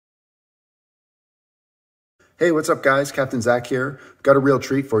Hey, what's up guys? Captain Zac here. We've got a real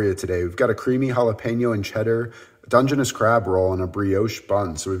treat for you today. We've got a creamy jalapeno and cheddar Dungeness crab roll and a brioche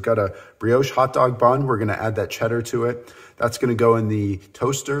bun. So we've got a brioche hot dog bun. We're gonna add that cheddar to it. That's gonna go in the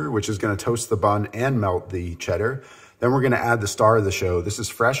toaster, which is gonna toast the bun and melt the cheddar. Then we're gonna add the star of the show. This is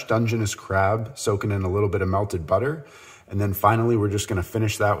fresh Dungeness crab soaking in a little bit of melted butter. And then finally, we're just gonna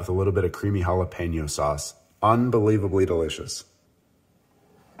finish that with a little bit of creamy jalapeno sauce. Unbelievably delicious.